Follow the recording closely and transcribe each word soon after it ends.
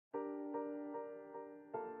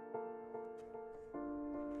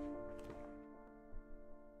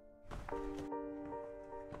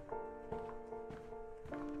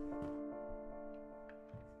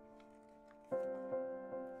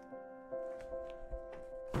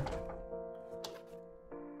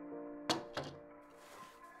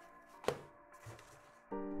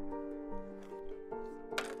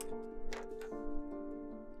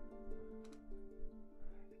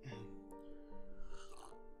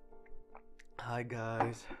Hi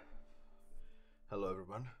guys. Hello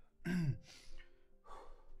everyone.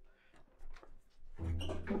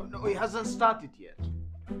 Oh, no, it hasn't started yet.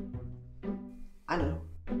 I know.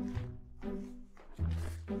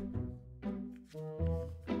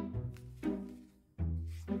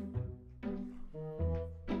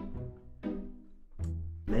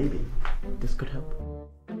 Maybe this could help.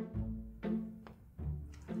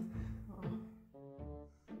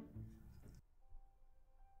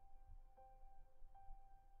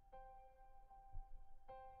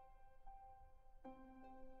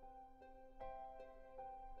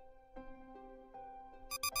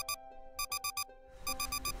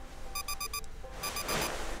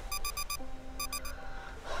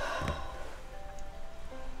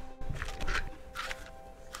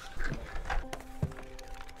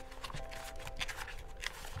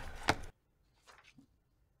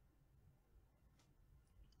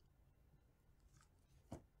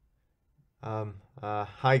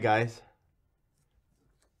 Hi guys.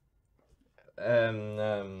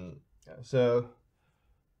 So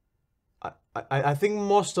I think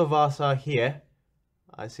most of us are here.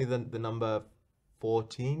 I see the number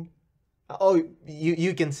 14. Oh,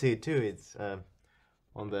 you can see it too. It's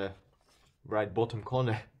on the right bottom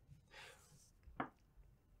corner.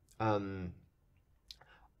 As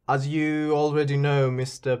you already know,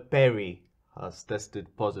 Mr. Perry has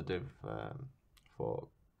tested positive for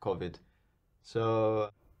COVID.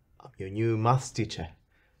 So I'm your new maths teacher.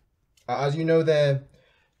 As you know, the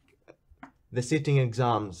sitting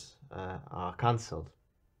exams are cancelled,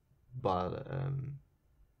 but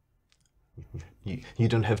you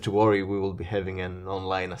don't have to worry. We will be having an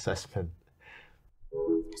online assessment.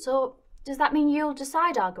 So, does that mean you'll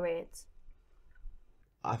decide our grades?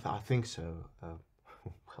 I think so.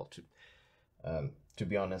 Well, to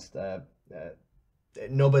be honest,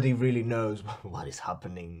 nobody really knows what is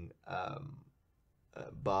happening.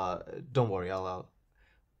 But don't worry, I'll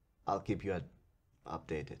keep you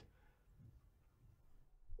updated.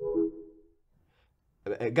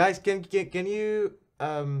 Guys, can you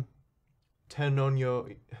turn on your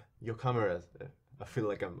cameras? I feel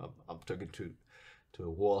like I'm talking to a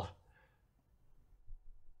wall.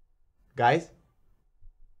 Guys?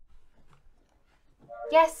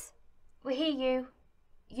 Yes, we hear you.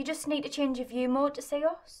 You just need to change your view mode to see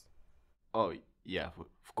us. Oh, yeah,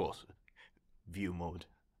 of course. View mode.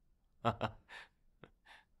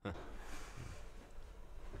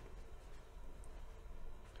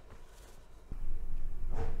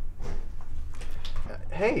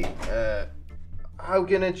 Hey, how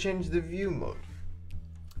can I change the view mode?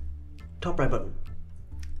 Top right button.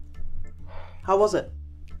 How was it?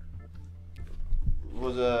 It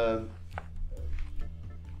was a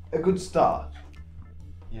good start.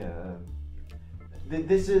 Yeah.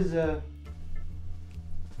 This is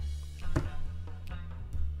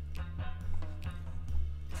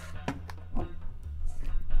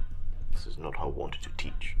This is not how I wanted to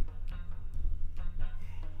teach.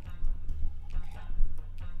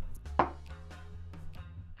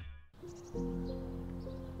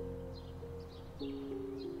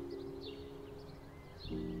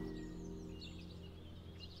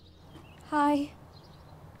 Hi.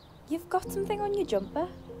 You've got something on your jumper?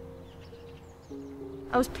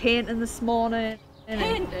 I was painting this morning.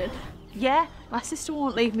 Painting? Yeah, my sister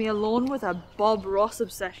won't leave me alone with her Bob Ross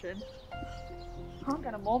obsession. I can't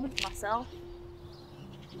get a moment for myself.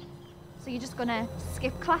 So you're just gonna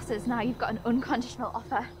skip classes now you've got an unconditional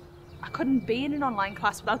offer? I couldn't be in an online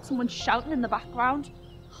class without someone shouting in the background.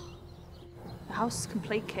 The house is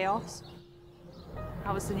complete chaos.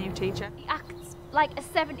 How was the new teacher? He acts like a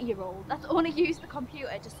 70-year-old that's only used the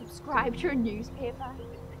computer to subscribe to a newspaper.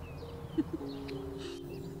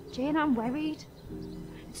 Jane, I'm worried.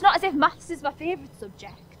 It's not as if maths is my favourite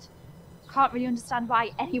subject. Can't really understand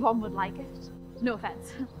why anyone would like it. No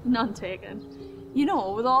offence. None taken. You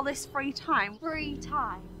know, with all this free time. Free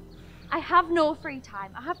time? I have no free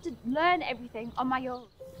time. I have to learn everything on my own.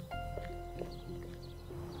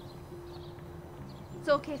 It's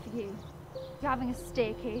okay for you. You're having a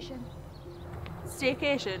staycation.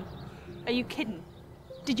 Staycation? Are you kidding?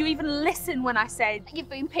 Did you even listen when I said... You've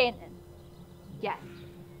been painting? Yeah.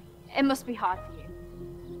 It must be hard for you.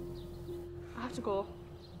 I have to go.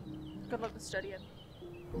 Good luck with studying.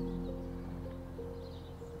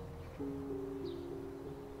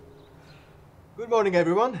 Good morning,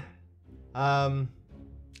 everyone. I'm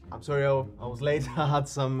sorry I was late. I had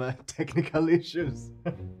some technical issues.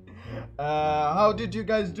 How did you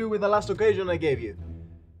guys do with the last occasion I gave you?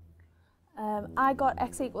 I got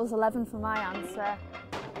x equals 11 for my answer.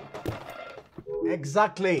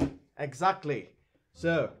 Exactly.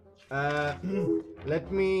 So, let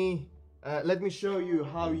me let me show you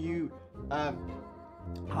how you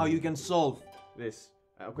can solve this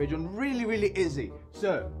equation really easy.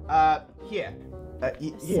 So, here.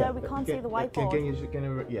 Sir, we can't see the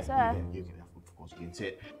whiteboard. Sir. You can, of course, you can see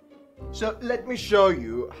it. So let me show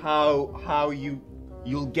you how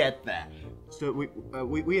you'll get there. So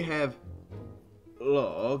we have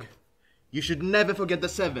log. You should never forget the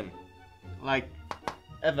 7, like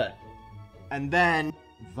ever. And then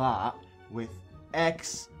that with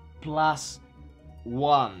x plus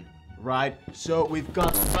 1, right? So we've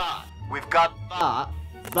got that. We've got that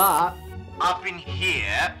up in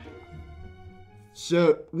here.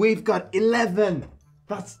 So we've got 11.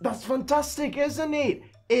 That's fantastic, isn't it?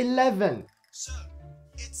 11. So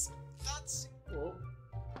it's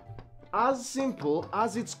that simple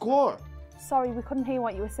as its core. Sorry, we couldn't hear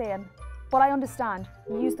what you were saying. But I understand.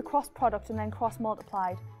 You used the cross product and then cross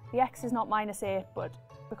multiplied. The x is not -8, but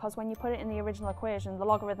because when you put it in the original equation, the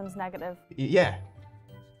logarithm's negative. Yeah.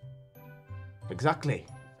 Exactly.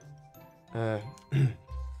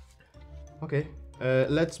 Okay.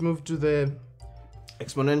 Let's move to the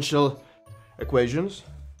exponential equations.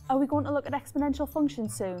 Are we going to look at exponential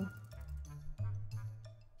functions soon?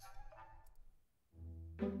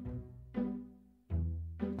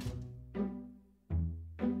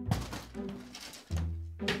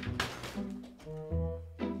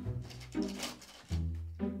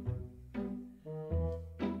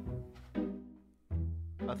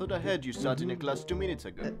 I thought I heard you starting a class 2 minutes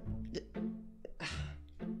ago.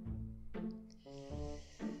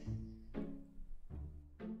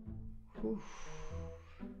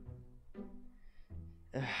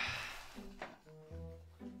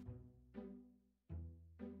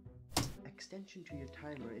 Extension to your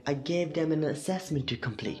timer. I gave them an assessment to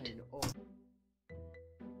complete.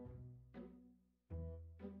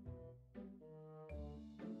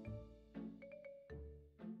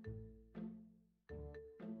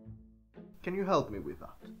 Can you help me with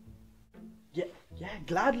that? Yeah,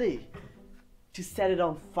 gladly. To set it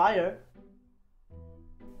on fire.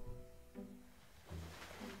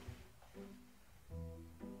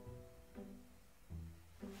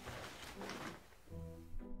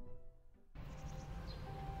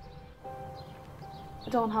 I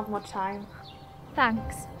don't have much time.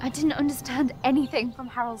 Thanks. I didn't understand anything from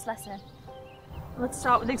Harold's lesson. Let's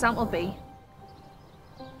start with example B.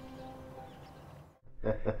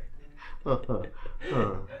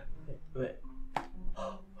 Wait.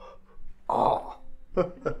 Oh.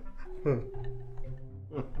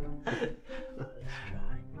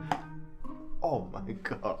 Oh my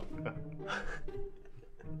god.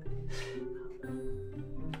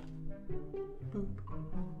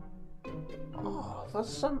 Oh,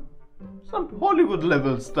 that's some Hollywood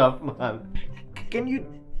level stuff, man. Can you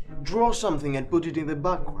draw something and put it in the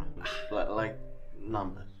background? Like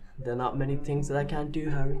numbers. There are not many things that I can't do,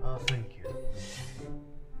 Harry. Oh, thank you.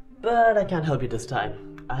 But I can't help you this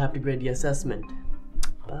time. I have to grade the assessment.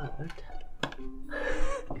 But...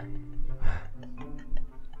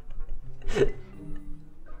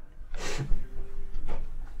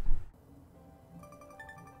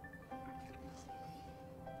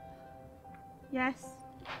 Yes.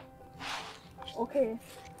 Okay.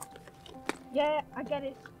 Yeah, I get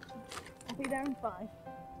it. I'll be there in 5.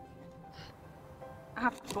 I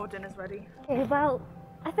have to go, dinner's ready. Okay, well,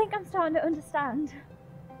 I think I'm starting to understand.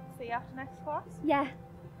 See you after next class? Yeah.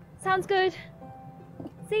 Sounds good.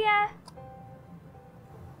 See ya.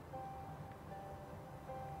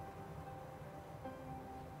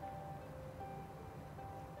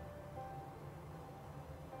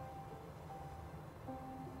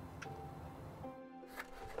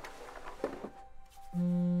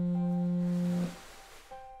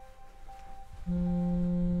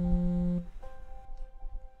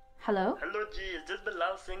 Hello? Hello G, is this the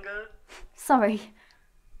love singer? Sorry.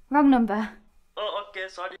 Wrong number. Oh, okay,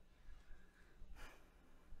 sorry.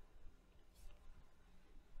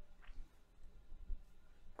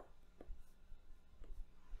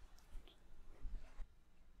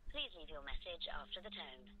 Please leave your message after the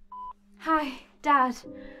tone. Hi, Dad.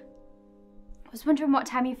 I was wondering what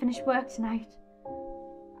time you finished work tonight.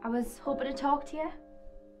 I was hoping to talk to you.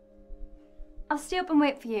 I'll stay up and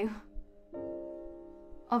wait for you.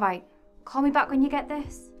 Alright, call me back when you get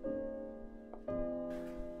this.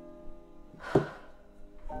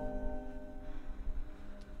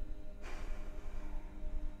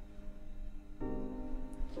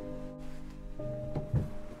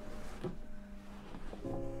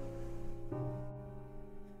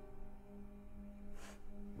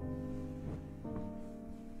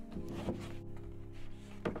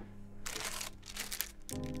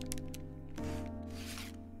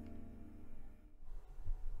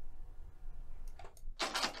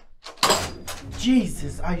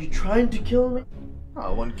 Jesus, are you trying to kill me? I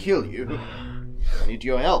won't kill you. I need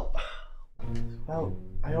your help. Well,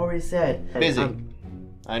 I already said. Busy.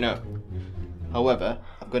 I know. However,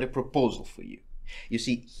 I've got a proposal for you. You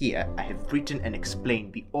see, here I have written and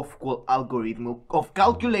explained the off-call algorithm of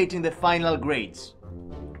calculating the final grades.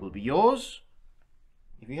 It will be yours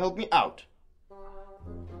if you help me out.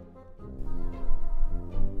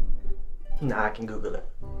 Nah, I can Google it.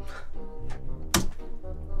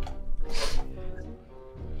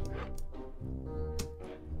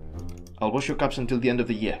 I'll wash your cups until the end of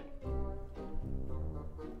the year.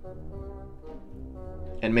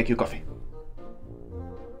 And make you coffee.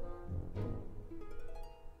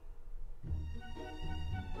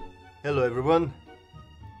 Hello everyone.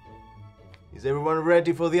 Is everyone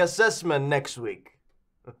ready for the assessment next week?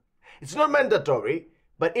 It's not mandatory,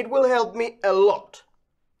 but it will help me a lot.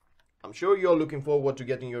 I'm sure you're looking forward to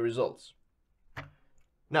getting your results.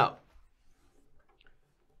 Now,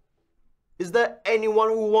 is there anyone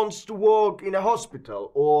who wants to work in a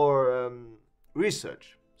hospital or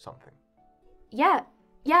research something? Yeah,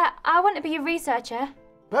 I want to be a researcher.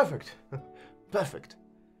 Perfect. Perfect.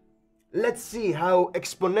 Let's see how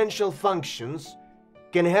exponential functions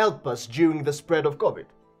can help us during the spread of COVID.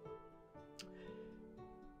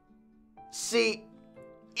 See,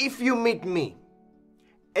 if you meet me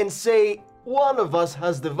and say one of us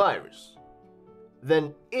has the virus,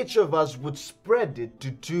 then each of us would spread it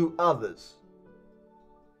to 2 others.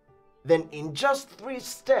 Then in just 3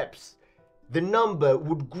 steps, the number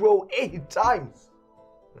would grow 8 times.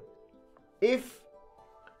 If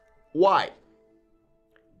Y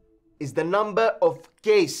is the number of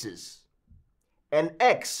cases and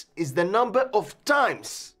X is the number of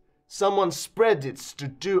times someone spread it to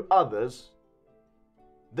 2 others,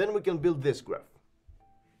 then we can build this graph.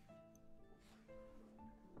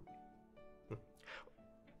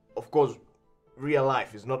 Of course, real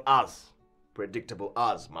life is not as predictable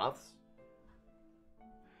as maths,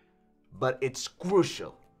 but it's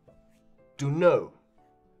crucial to know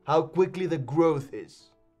how quickly the growth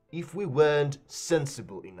is if we weren't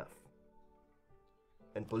sensible enough.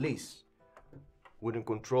 And police wouldn't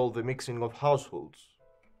control the mixing of households.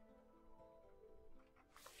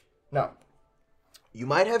 Now, you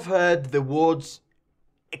might have heard the words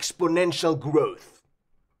exponential growth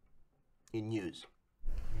in news.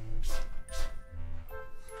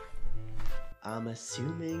 I'm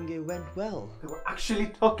assuming it went well. They were actually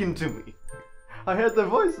talking to me. I heard their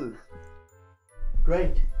voices.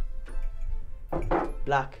 Great.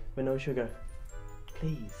 Black with no sugar.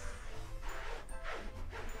 Please.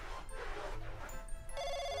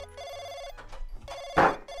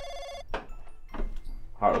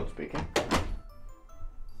 Harold speaking.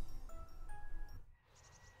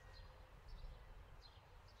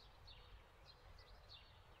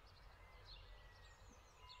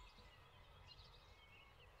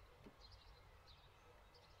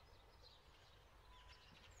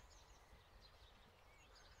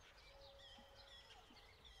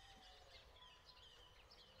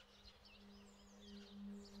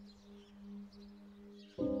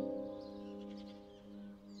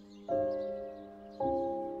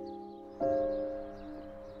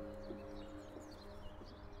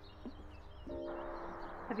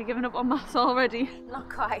 Have you given up on maths already? Not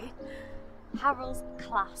quite. Harold's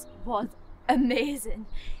class was amazing.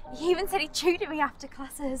 He even said he'd tutor me after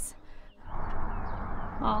classes.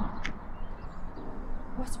 Oh.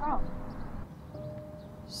 What's wrong?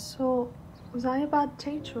 So, was I a bad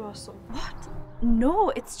teacher or something? What?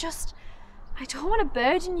 No, it's just I don't want to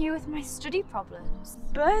burden you with my study problems.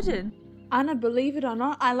 Burden? Anna, believe it or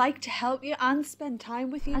not, I like to help you and spend time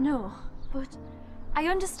with you. I know, but I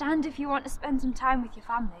understand if you want to spend some time with your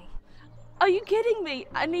family. Are you kidding me?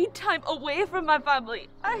 I need time away from my family.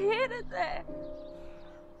 I hate it there.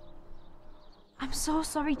 I'm so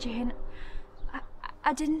sorry, Jane.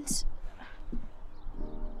 I didn't...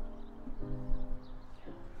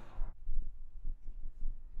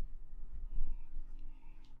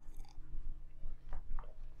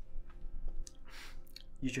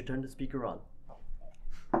 You should turn the speaker on.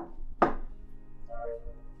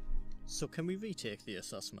 So can we retake the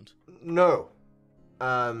assessment? No.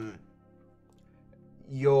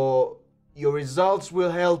 Your results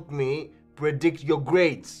will help me predict your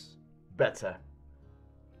grades better.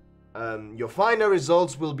 Your final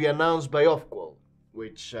results will be announced by Ofqual,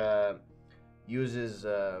 which uses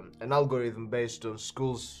an algorithm based on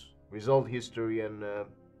schools' result history and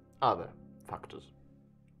other factors.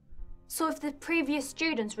 So if the previous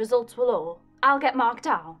students' results were low, I'll get marked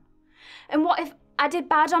down? And what if I did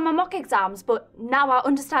bad on my mock exams, but now I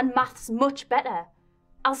understand maths much better?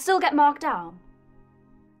 I'll still get marked down?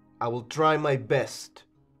 I will try my best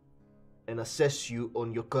and assess you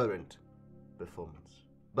on your current performance.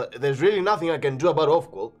 But there's really nothing I can do about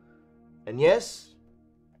off-call. And yes,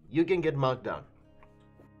 you can get marked down.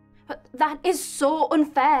 But that is so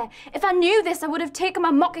unfair. If I knew this, I would have taken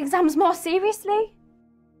my mock exams more seriously.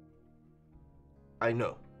 I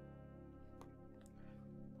know.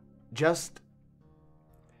 Just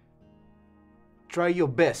try your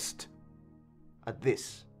best at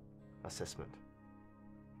this assessment.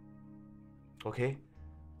 Okay?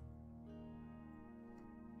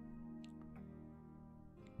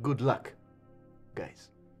 Good luck, guys.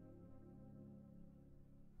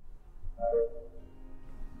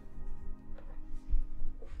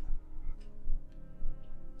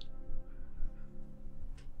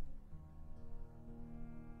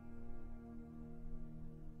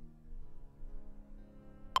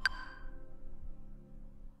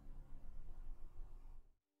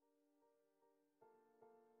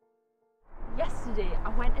 Yesterday, I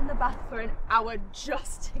went in the bath for an hour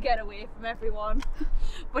just to get away from everyone.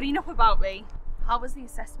 But enough about me. How was the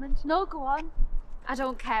assessment? No, go on. I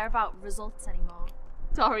don't care about results anymore.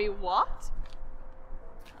 Sorry, what?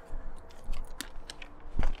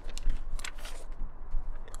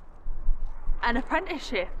 An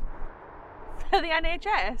apprenticeship for the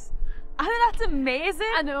NHS? I think that's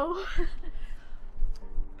amazing. I know.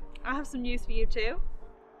 I have some news for you too.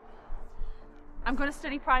 I'm going to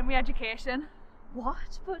study primary education.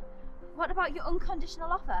 What? But what about your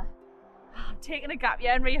unconditional offer? I'm taking a gap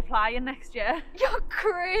year and reapplying next year. You're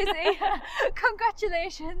crazy.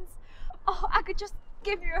 Congratulations. Oh, I could just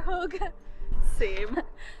give you a hug. Same.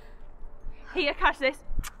 Here, catch this.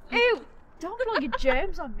 Ew, don't blow your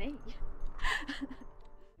germs on me.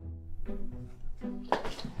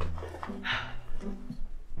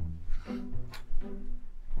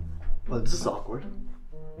 Well, this is awkward.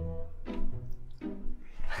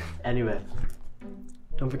 Anyway,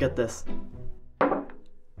 don't forget this.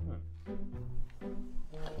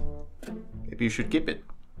 Maybe you should keep it.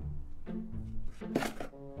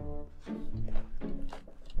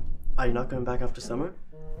 Are you not going back after summer?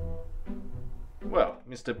 Well,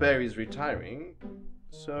 Mr. Perry's retiring,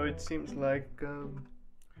 so it seems like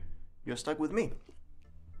you're stuck with me.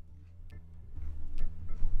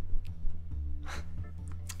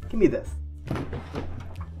 Give me this.